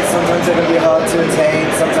are great, sometimes they're going to be hard to attain,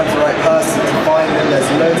 sometimes the right person to find them, there's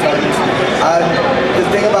loads of others. The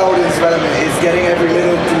thing about audience development is getting every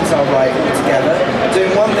little detail right all together.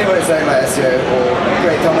 Doing one thing on its own like SEO or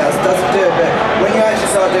great thumbnails doesn't do it, but when you actually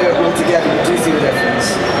start doing it all together, you do see the difference.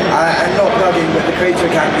 And not plugging, but the Creator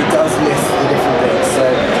Academy does list the different things, so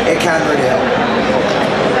it can really help.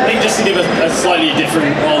 I think just to give a slightly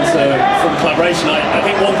different answer from collaboration, I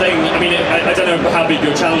think one thing, I don't know how big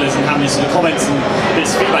your channel is and how many sort of comments and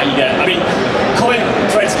bits of feedback you get. Comment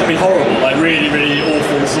threads can be horrible, like really, really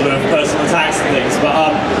awful sort of personal attacks and things, but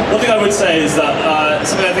one thing I would say is that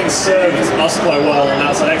something I think served us quite well on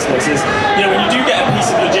Outside Xbox is, when you do get a piece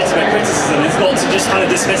of legitimate criticism, it's not to just kind of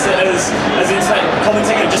dismiss it as internet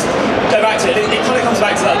commenting and just go back to it. It kind of comes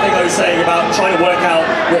back to that thing I was saying about trying to work out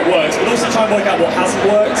what works, but also try and work out what hasn't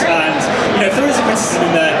worked. And if there is a criticism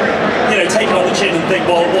in there, take it on the chin and think,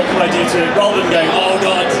 well, what can I do to, rather than going, oh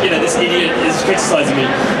god, this idiot is criticising me.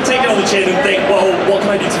 Take it on the chin and think, well, what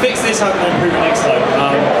can I do to fix this? How can I improve it next time?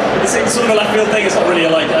 It's sort of a left field thing. It's not really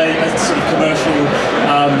a sort of commercial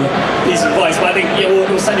piece of advice, but I think it will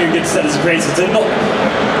stand you in good stead as a creator to not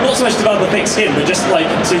so much develop a thick skin, but just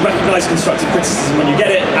to recognise constructive criticism when you get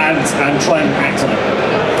it and try and act on it.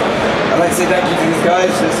 I'd like to say thank you to these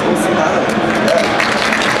guys for this awesome panel.